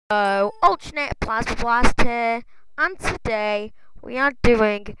Alternate Plasma Blast here, and today we are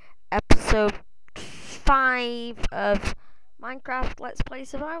doing episode 5 of Minecraft Let's Play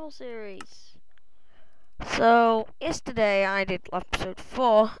Survival Series. So, yesterday I did episode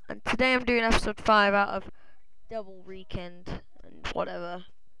 4, and today I'm doing episode 5 out of Double Weekend and whatever.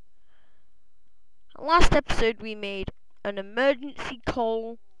 Last episode we made an emergency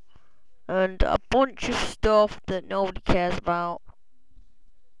call and a bunch of stuff that nobody cares about.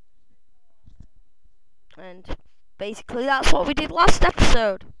 And basically that's what we did last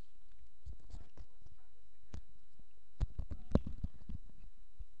episode.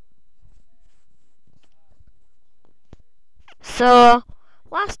 So,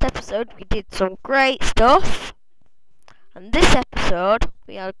 last episode we did some great stuff. And this episode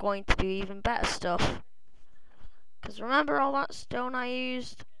we are going to do even better stuff. Because remember all that stone I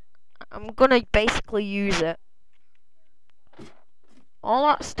used? I'm gonna basically use it. All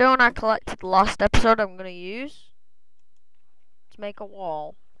that stone I collected last episode I'm gonna use to make a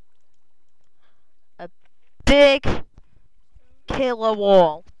wall. A big killer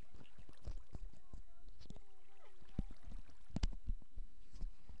wall.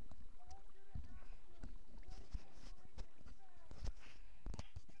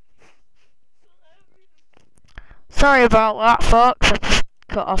 Sorry about that, folks. I just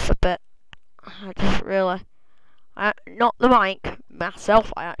cut off a bit. I just really, not the mic,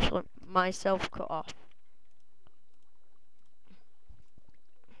 myself. I actually myself cut off.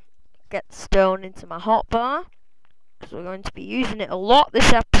 Get stone into my hotbar because we're going to be using it a lot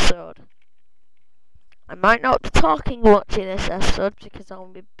this episode. I might not be talking much in this episode because I'll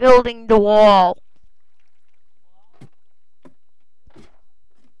be building the wall.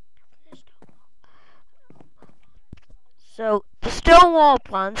 So, the stone wall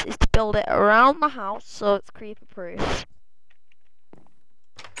plans is to build it around the house so it's creeper proof.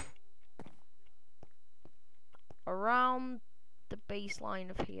 Around the baseline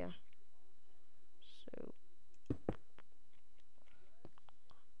of here. So,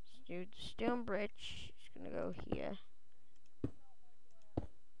 let's do the stone bridge. It's gonna go here.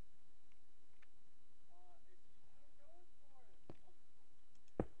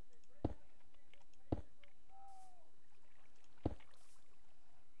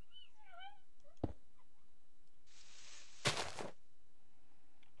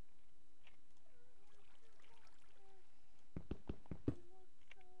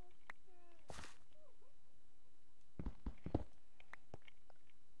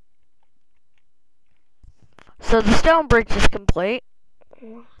 So the stone bridge is complete.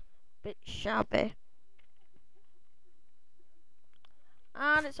 Bit shabby.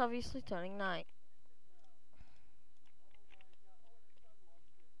 And it's obviously turning night.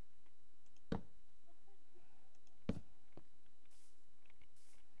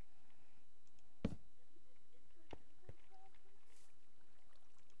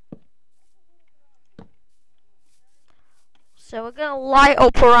 So we're gonna light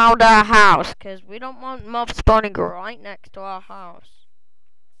up around our house because we don't want mobs spawning right next to our house.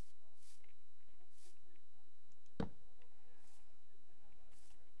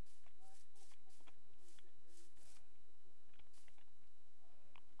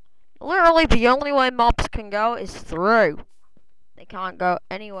 Literally, the only way mobs can go is through. They can't go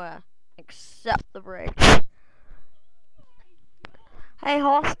anywhere except the bridge. Hey,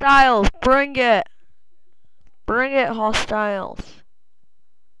 hostiles, bring it! Bring it, hostiles.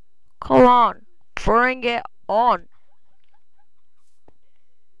 Come on, bring it on.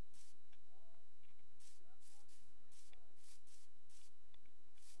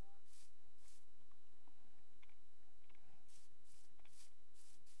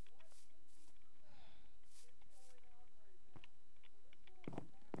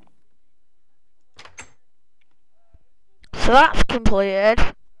 So that's completed.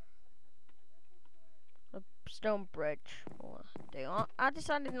 A stone bridge. I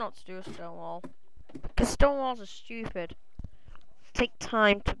decided not to do a stone wall. Because stone walls are stupid. Take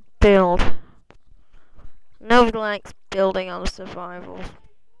time to build. Nobody likes building on survival.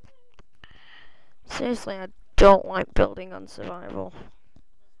 Seriously, I don't like building on survival.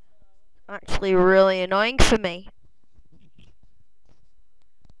 Actually really annoying for me.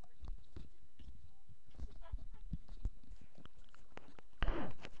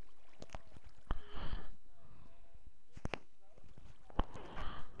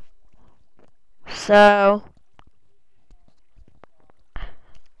 So,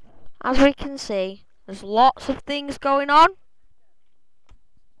 as we can see, there's lots of things going on.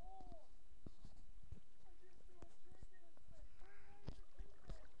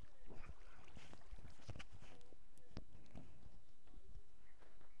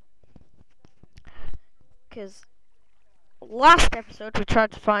 because last episode we tried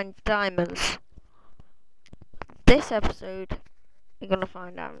to find diamonds. This episode we're gonna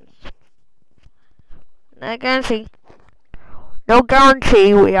find diamonds. No guarantee. No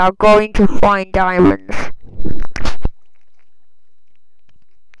guarantee we are going to find diamonds.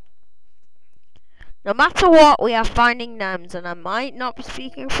 No matter what, we are finding diamonds, and I might not be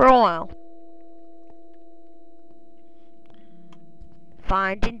speaking for a while.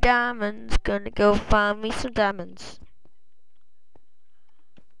 Finding diamonds, gonna go find me some diamonds.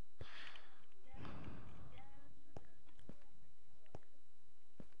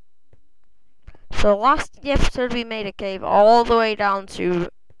 So last episode we made a cave all the way down to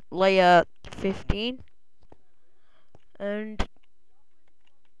layer 15. And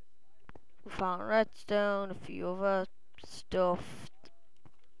we found redstone, a few other stuff.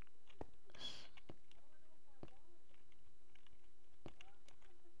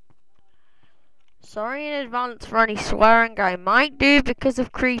 Sorry in advance for any swearing I might do because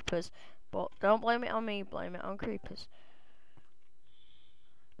of creepers. But don't blame it on me, blame it on creepers.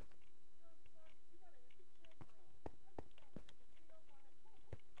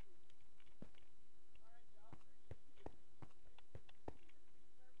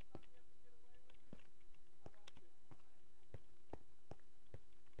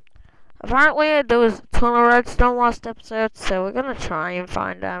 Apparently there was a ton of redstone last episode, so we're gonna try and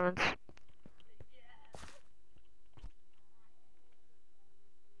find diamonds.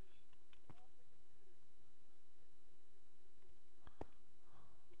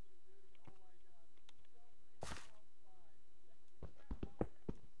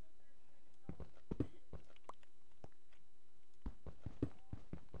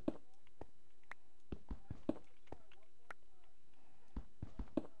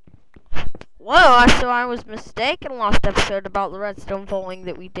 Well, so I was mistaken last episode about the redstone falling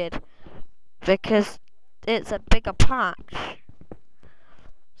that we did. Because it's a bigger patch.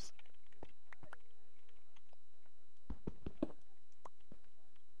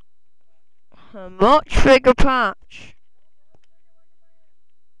 A much bigger patch.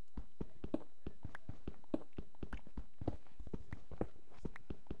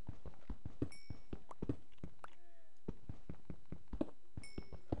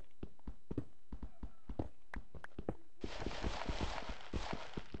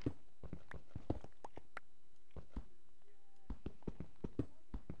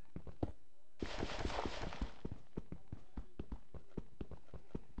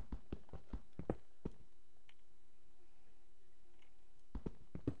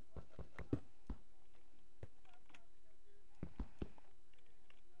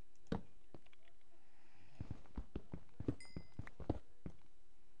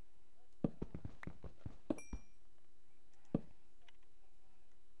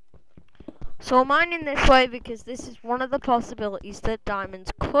 So I'm mining this way because this is one of the possibilities that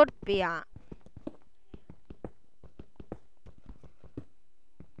diamonds could be at.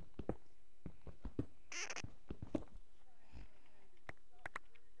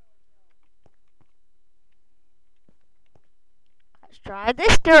 Let's try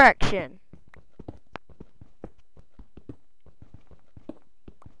this direction.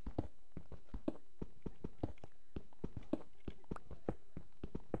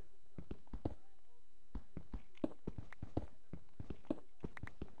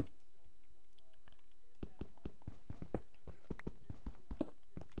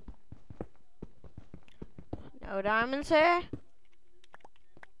 No diamonds here.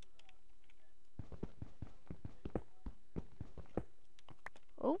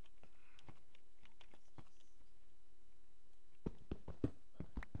 Oh.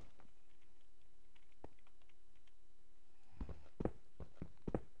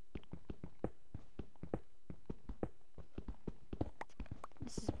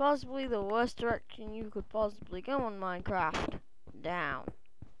 This is possibly the worst direction you could possibly go in Minecraft. Down.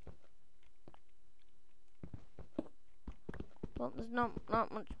 Well, there's not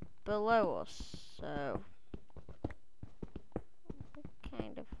much below us, so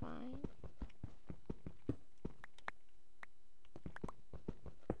kind of fine.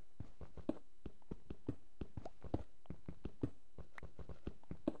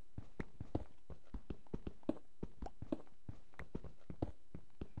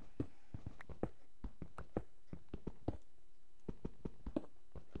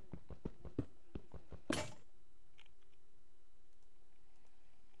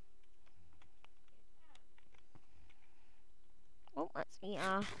 Oh, let's eat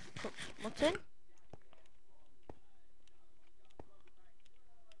our cooked mutton.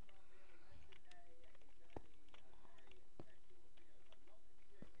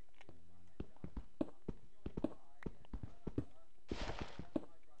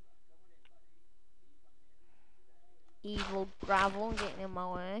 evil gravel getting in my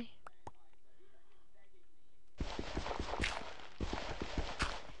way.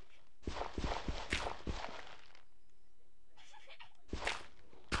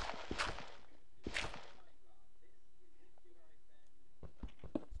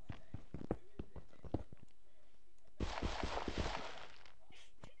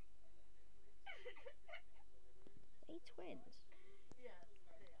 They twins.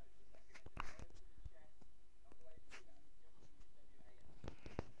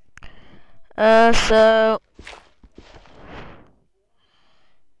 So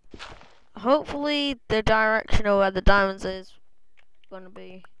hopefully the direction of where the diamonds is gonna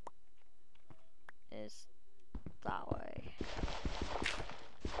be is that way.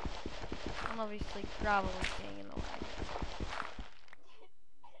 And obviously gravel is getting in the way.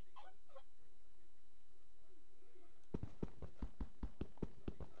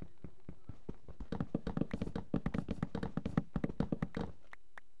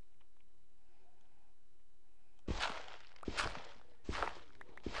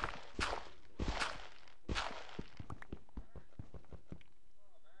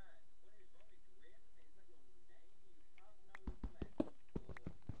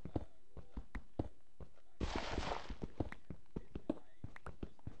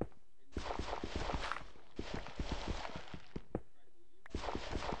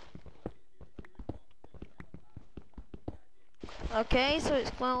 Okay, so it's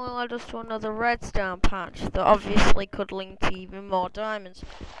finally led us to another redstone patch that obviously could link to even more diamonds.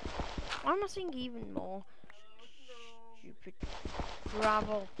 Why am I saying even more? Stupid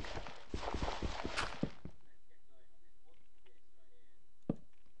gravel.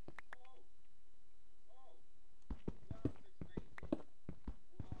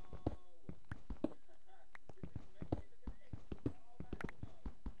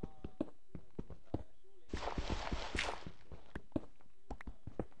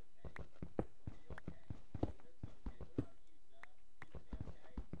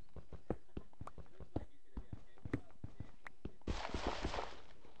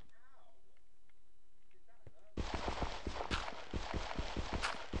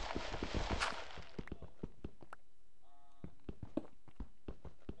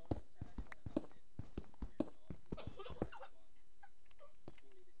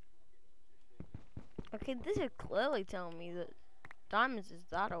 Okay, this is clearly telling me that diamonds is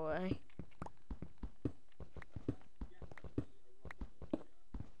that away.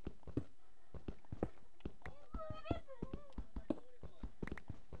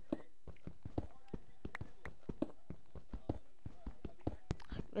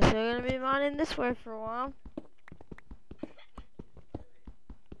 Guess we're gonna be mining this way for a while.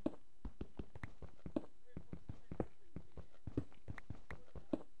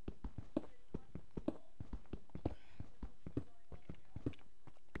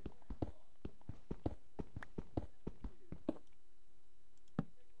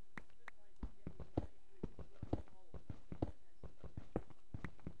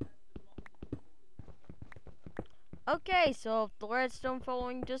 Okay, so the redstone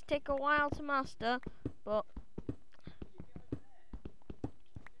following does take a while to master, but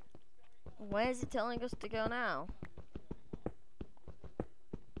where is it telling us to go now?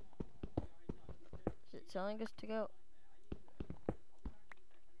 Is it telling us to go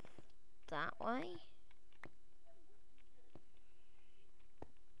that way?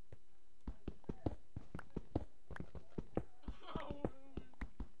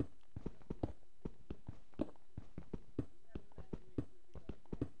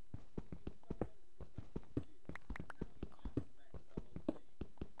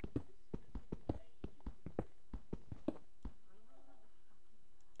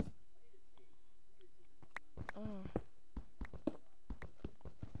 Oh.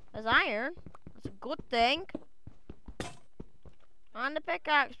 There's iron. That's a good thing. And the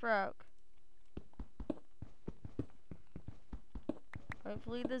pickaxe broke.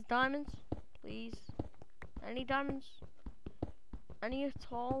 Hopefully there's diamonds. Please. Any diamonds? Any at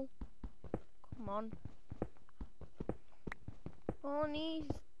all? Come on. Only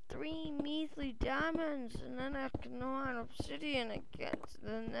 3 measly diamonds, and then I can mine obsidian and get to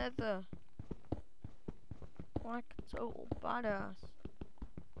the nether. Like a total badass.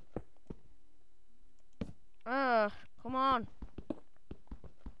 Ugh, come on.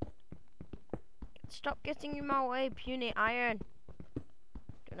 Stop getting in my way, puny iron.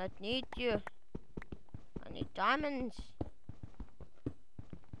 Do not need you. I need diamonds.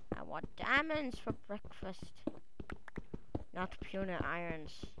 I want diamonds for breakfast. Not puny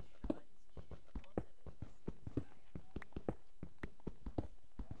irons.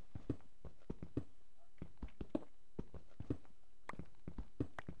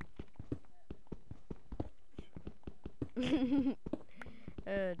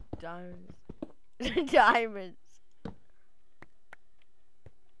 Diamonds. Diamonds.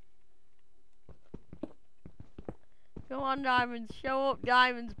 Come on, diamonds. Show up,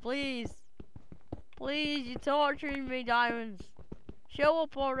 diamonds, please. Please, you're torturing me, diamonds. Show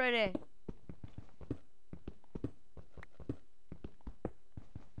up already.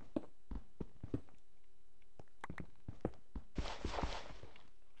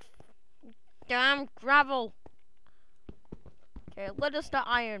 Damn gravel. Okay, let us the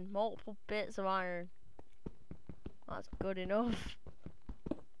iron. Multiple bits of iron. That's good enough.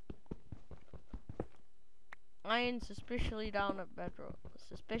 Iron suspiciously down at bedrock.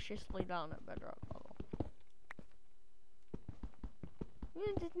 Suspiciously down at bedrock level.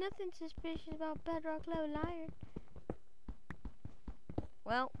 There's nothing suspicious about bedrock level iron.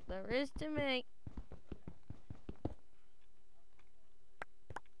 Well, there is to me.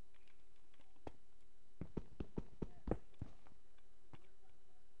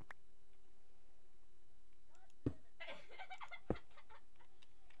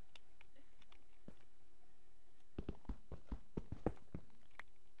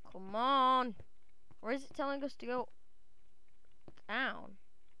 Come on. Where is it telling us to go? Down.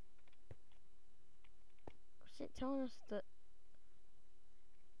 Is it telling us that?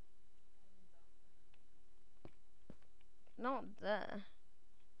 Not there.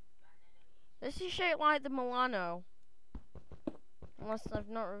 This is shaped like the Milano. Unless I've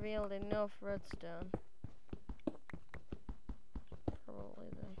not revealed enough redstone. Probably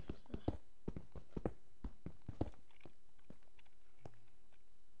there.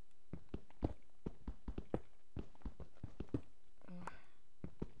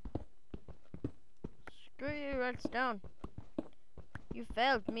 Screw you, redstone. You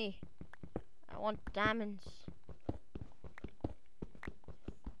failed me. I want diamonds.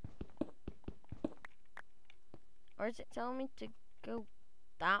 Or is it telling me to go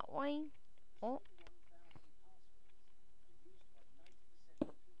that way? Oh.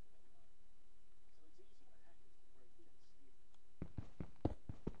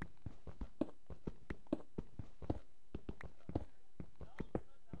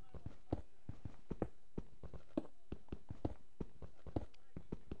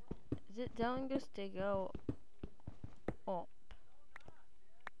 Is it telling us to go up?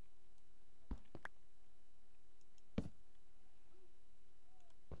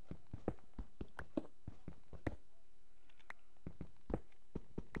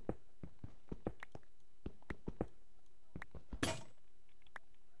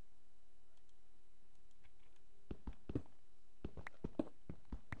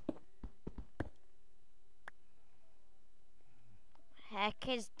 Heck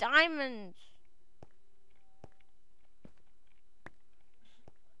is diamonds?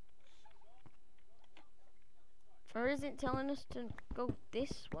 Or is it telling us to go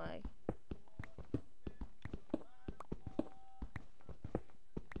this way?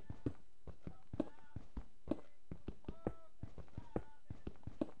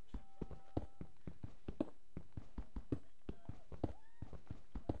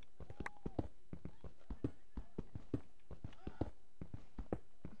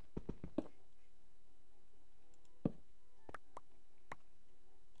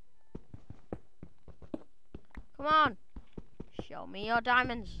 Come on, show me your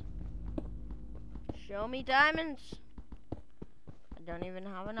diamonds. Show me diamonds. I don't even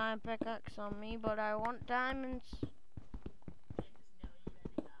have an iron pickaxe on me, but I want diamonds.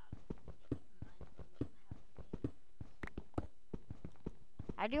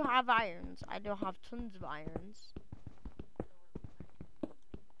 I do have irons. I do have tons of irons.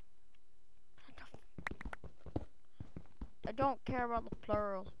 I don't care about the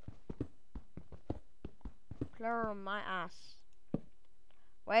plural. Plural my ass.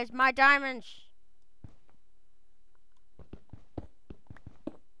 Where's my diamonds?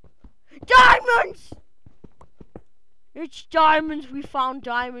 Diamonds! It's diamonds. We found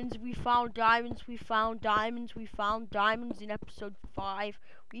diamonds. We found diamonds. We found diamonds. We found diamonds in episode 5.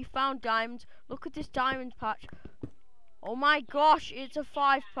 We found diamonds. Look at this diamond patch. Oh my gosh, it's a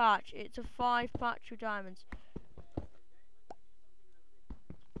 5 patch. It's a 5 patch of diamonds.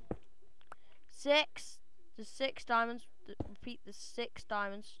 6. There's 6 diamonds. Repeat, there's 6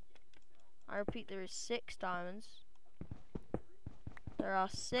 diamonds. I repeat, there is 6 diamonds. There are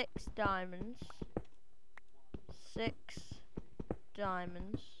 6 diamonds. 6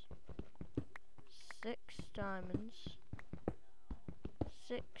 diamonds. 6 diamonds.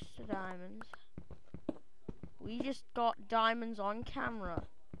 6 diamonds. We just got diamonds on camera.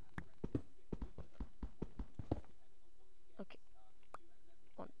 Okay.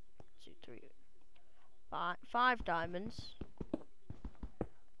 1, 2, 3, 5. 5 diamonds.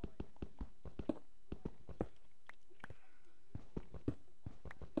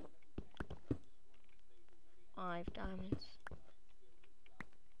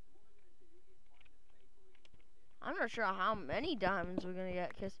 I'm not sure how many diamonds we're gonna get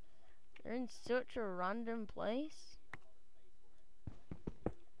because they're in such a random place.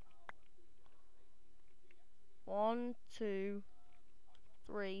 1, 2,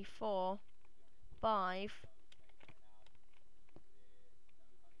 3, 4, 5.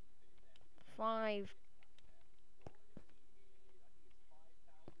 5.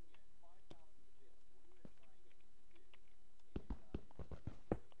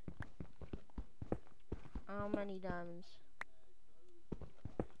 How many diamonds?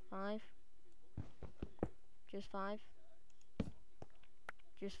 5. Just 5.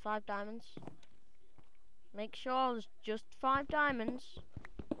 Just 5 diamonds. Make sure there's just 5 diamonds.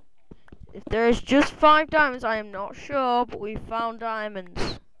 If there's just 5 diamonds, I am not sure, but we found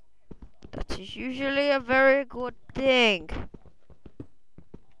diamonds. That is usually a very good thing.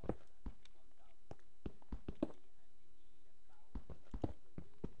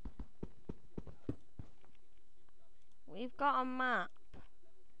 We've got a map.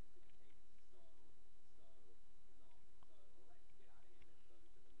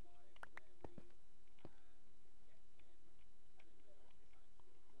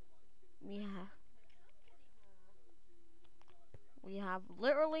 We have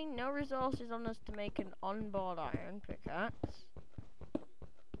literally no resources on us to make an onboard iron pickaxe.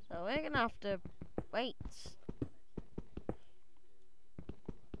 So we're gonna have to wait.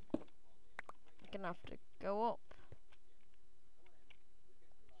 We're gonna have to go up.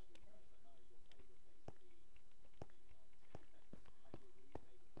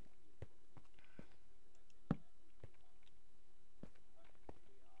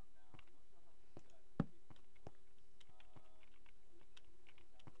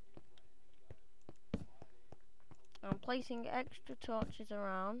 I'm placing extra torches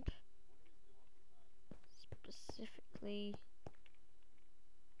around. Specifically.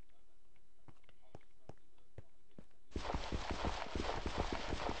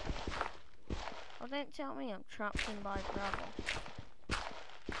 Oh, don't tell me I'm trapped in by gravel.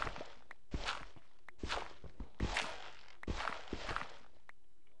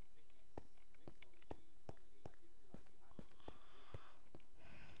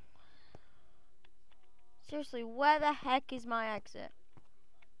 Seriously, where the heck is my exit?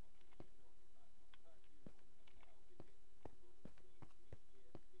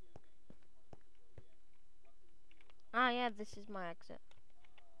 Ah, yeah, this is my exit.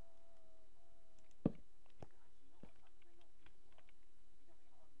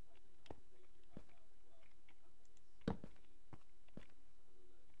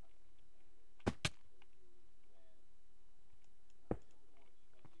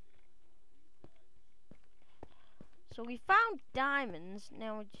 So we found diamonds.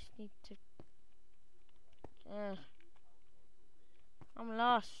 Now we just need to. I'm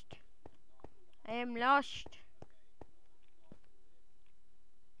lost. I am lost.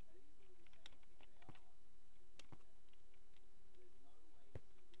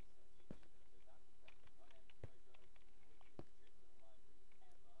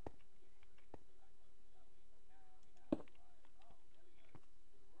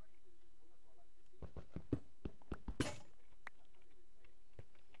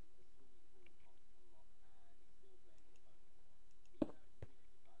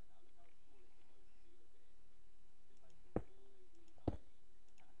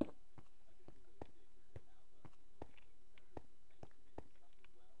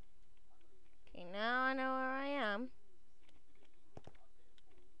 Okay, now I know where I am.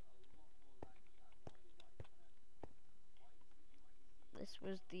 This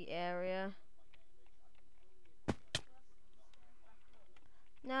was the area.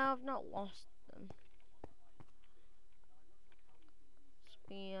 No, I've not lost them. So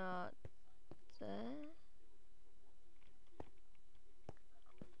we are there.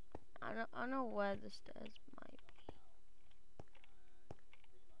 I know where the stairs might be.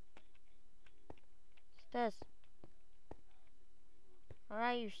 Stairs. Where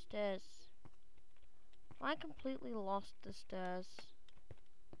are you, stairs? I completely lost the stairs.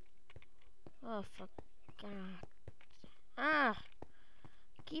 Oh, for God. Ah!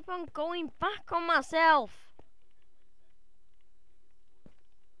 Keep on going back on myself!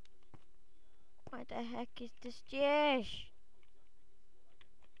 Why the heck is the stairs?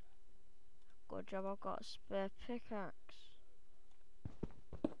 Good job I've got a spare pickaxe.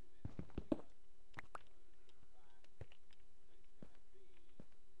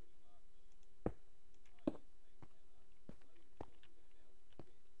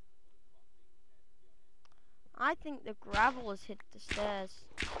 I think the gravel has hit the stairs.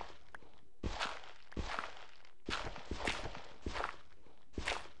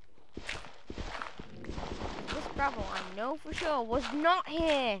 This gravel, I know for sure, was not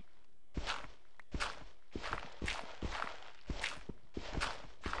here.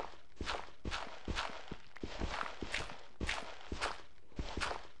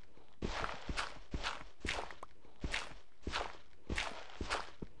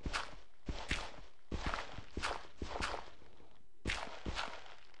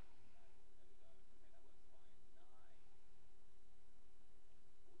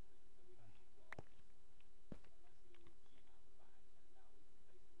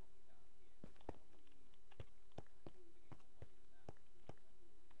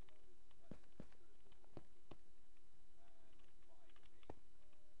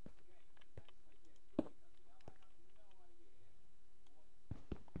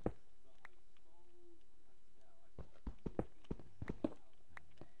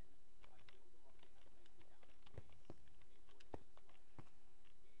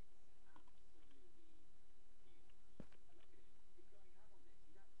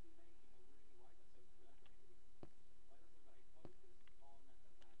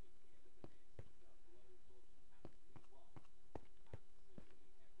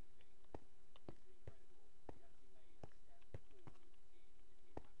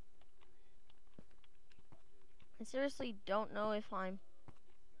 I seriously don't know if I'm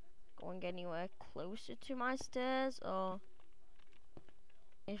going anywhere closer to my stairs or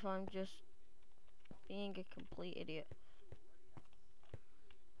if I'm just being a complete idiot.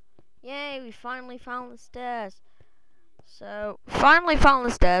 Yay, we finally found the stairs. So, finally found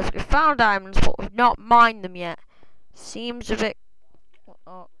the stairs. We found diamonds, but we've not mined them yet. Seems a bit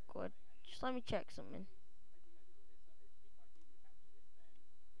awkward. Just let me check something.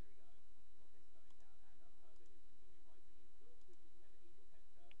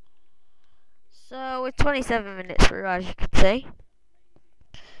 So, we're 27 minutes through, as you can see.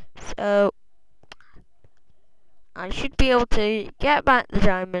 So, I should be able to get back the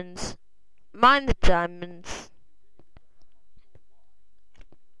diamonds, mine the diamonds.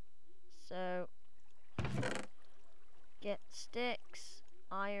 So, get sticks,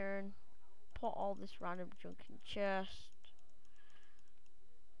 iron, put all this random junk in the chest.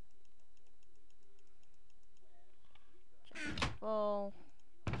 Chest full.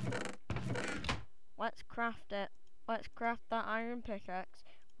 Let's craft it. Let's craft that iron pickaxe.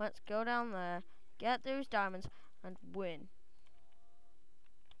 Let's go down there, get those diamonds, and win.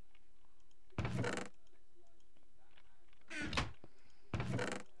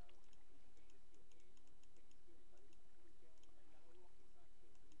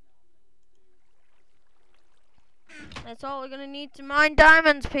 That's all we're gonna need to mine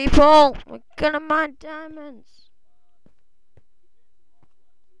diamonds, people. We're gonna mine diamonds.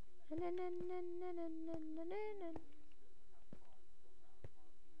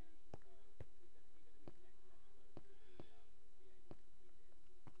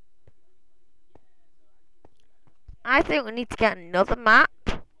 I think we need to get another map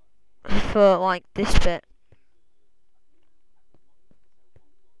for like this bit.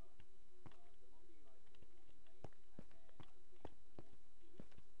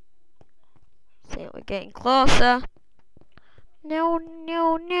 See, we're getting closer. No.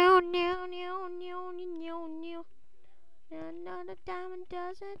 Another diamond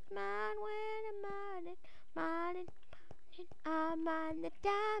doesn't mind when I'm mining. I mine the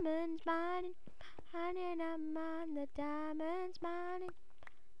diamonds, mining. I mine the diamonds, mining.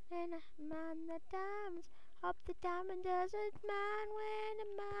 And I mine the diamonds. Up the diamond doesn't mind when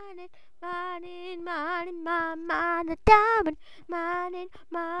I'm mine the diamond, mining.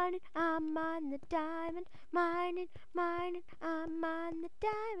 I mine the diamond, mining. I mine the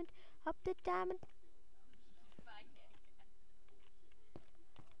diamond. Up the diamond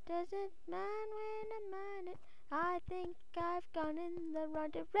doesn't mind when I mine it. I think I've gone in the wrong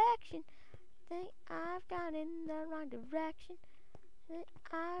direction. I've gone in the wrong direction.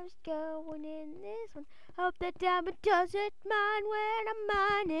 I was going in this one. Hope the diamond doesn't mind when I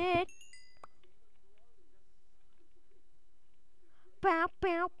mine it. Bow.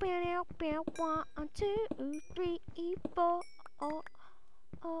 1, 2, 3, 4. Oh,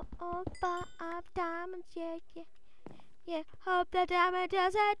 5 diamonds. Yeah. Hope the diamond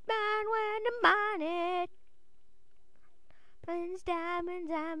doesn't mind when I mine it. diamonds,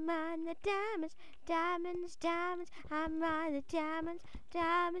 I mine the diamonds, diamonds, diamonds, I mine the diamonds,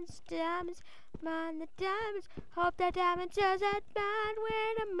 diamonds, diamonds, mine the diamonds. Hope that diamond doesn't mine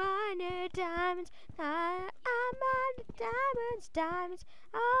when I mine the diamonds. I mine the diamonds, diamonds.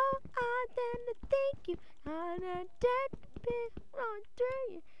 Oh, I then to thank you. I'm a dead bit on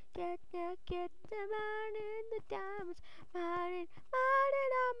through you. Get the mining the diamonds, mining,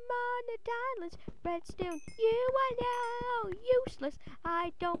 I'm on the diamonds. Redstone, you are now useless.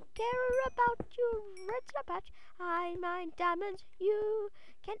 I don't care about you, redstone patch. I mine diamonds, you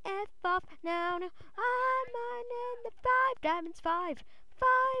can F off now. I'm mining the 5 diamonds, five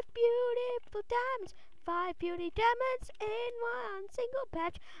beautiful diamonds, 5 beauty diamonds in one single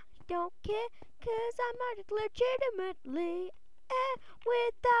patch. I don't care, cause I mined it legitimately,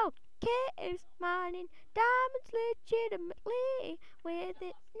 without caves, mining diamonds legitimately, with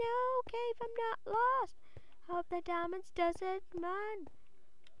it no cave, I'm not lost. Hope the diamonds doesn't mine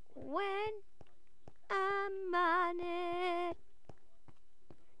when I'm mining.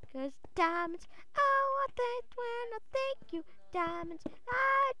 Cause diamonds, oh, I think when I thank you, diamonds,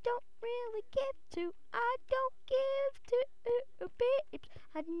 I don't really give to, I don't give to babes.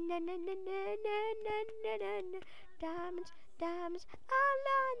 Na na na na na na na na na. Diamonds, diamonds, I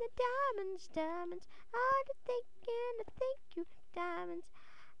line the diamonds, diamonds, I thank you, diamonds.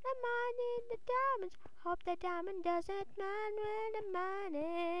 I'm mining the diamonds, hope the diamond doesn't mine when I mine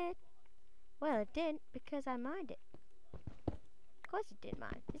it. Well, it didn't because I mined it. Of course it did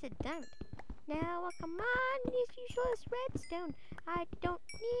mine. It's a diamond. Now I can mine this useless redstone. I don't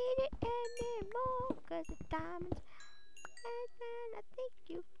need it anymore because it's diamonds. And then I thank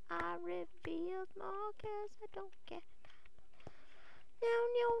you. I revealed more because I don't care.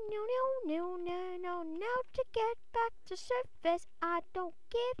 No, to get back to surface, I don't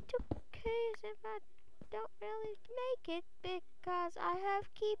give two cares if I don't really make it because I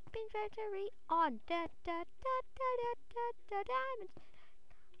have keep inventory on diamonds.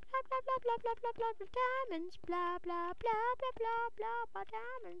 Blah blah blah blah blah blah blah blah diamonds. Blah blah blah blah blah blah blah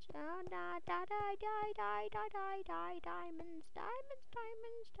diamonds. Oh, da da da da da da da da diamonds, diamonds,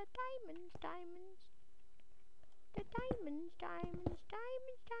 diamonds, the diamonds, diamonds. The diamonds, diamonds,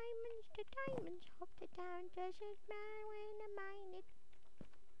 diamonds, diamonds, the diamonds. Hope the diamond doesn't mine when I mine it.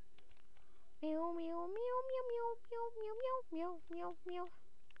 Meow, meow, meow, meow, meow, meow, meow, meow, meow, meow.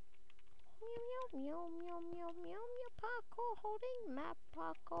 Meow, meow, meow, meow, meow, meow. Parkour holding map,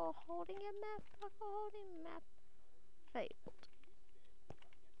 parkour holding a map, parkour holding map. Failed.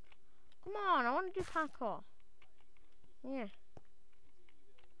 Come on, I want to do parkour. Yeah.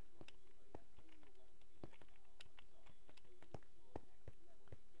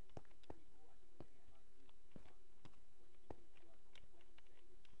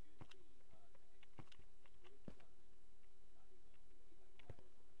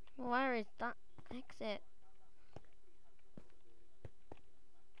 Where is that exit?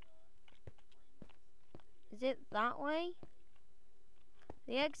 Is it that way?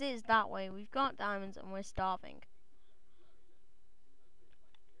 The exit is that way. We've got diamonds and we're starving.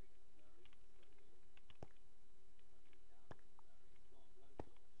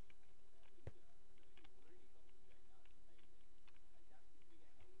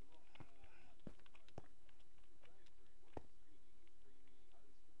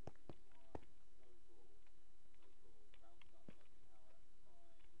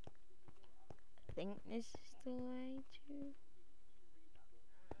 I think this is the way to...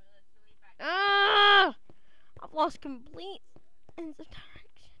 Ah! I've lost complete sense of direction.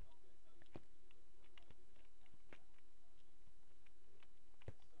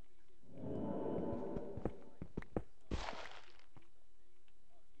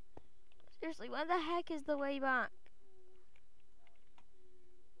 Seriously, where the heck is the way back?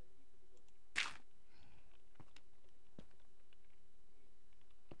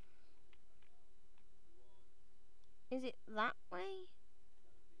 Is it that way?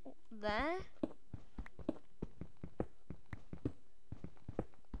 There?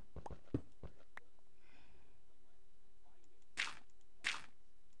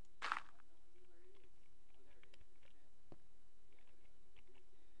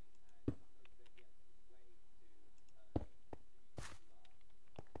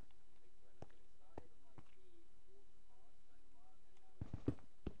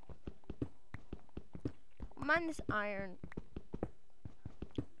 Mine this iron.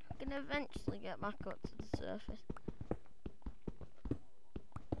 I can eventually get back up to the surface.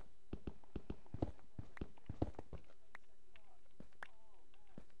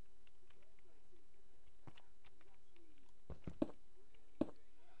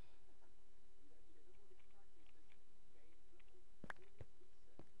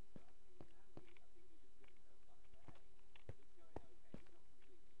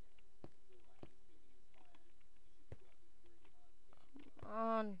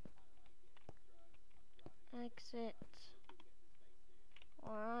 Exit.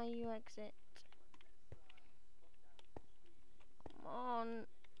 Where are you, exit? Come on.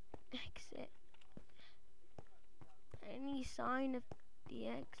 Exit. Any sign of the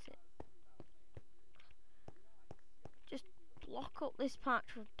exit? Just block up this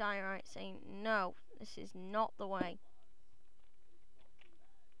patch with diorite saying, no, this is not the way.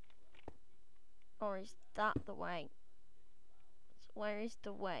 Or is that the way? So where is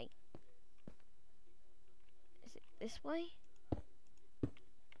the way? Is it this way?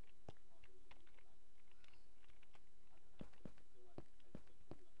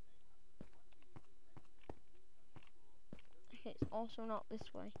 Okay, it's also not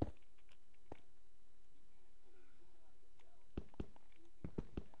this way.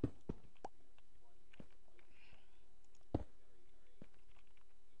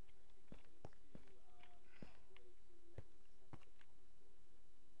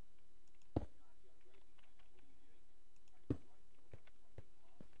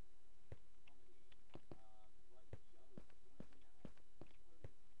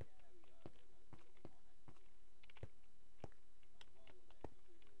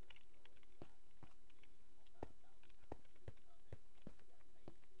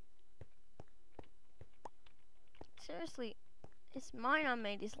 Seriously, this mine I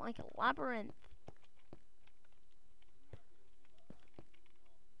made is like a labyrinth.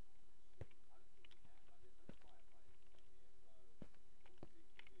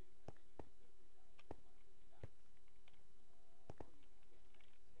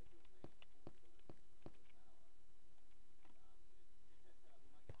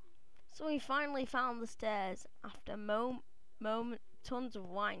 So we finally found the stairs after tons of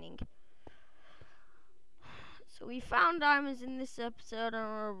whining. So we found diamonds in this episode and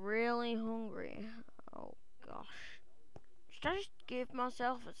we're really hungry. Oh gosh. Should I just give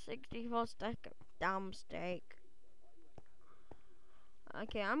myself a 64 stack of damn steak?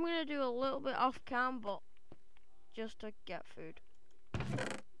 Okay, I'm gonna do a little bit off cam, but just to get food. Is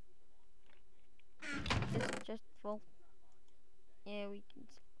it just full? Yeah, we can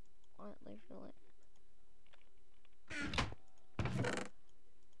slightly fill it.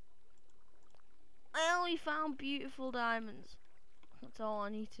 I only found beautiful diamonds. That's all I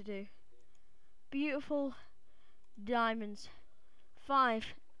need to do. Beautiful diamonds. 5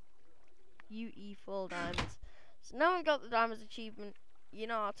 UE4 diamonds. So now we got the diamonds achievement. You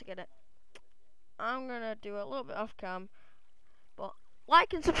know how to get it. I'm gonna do a little bit off cam, but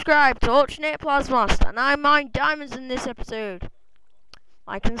like and subscribe to Alternate Plasmaster, and I mine diamonds in this episode.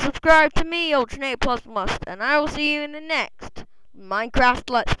 Like and subscribe to me, Alternate Plasmaster, and I will see you in the next Minecraft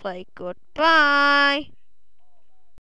Let's Play. Goodbye.